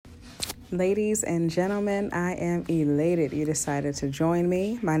Ladies and gentlemen, I am elated you decided to join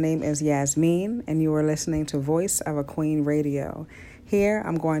me. My name is Yasmin, and you are listening to Voice of a Queen Radio. Here,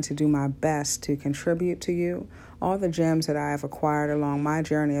 I'm going to do my best to contribute to you all the gems that I have acquired along my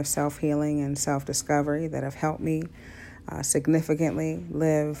journey of self-healing and self-discovery that have helped me significantly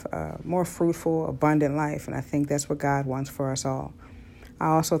live a more fruitful, abundant life, and I think that's what God wants for us all. I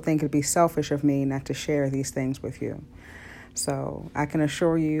also think it'd be selfish of me not to share these things with you. So I can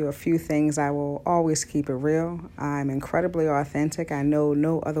assure you a few things. I will always keep it real. I'm incredibly authentic. I know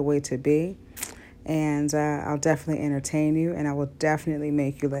no other way to be. And I'll definitely entertain you, and I will definitely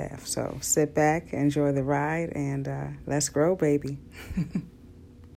make you laugh. So sit back, enjoy the ride, and let's grow, baby.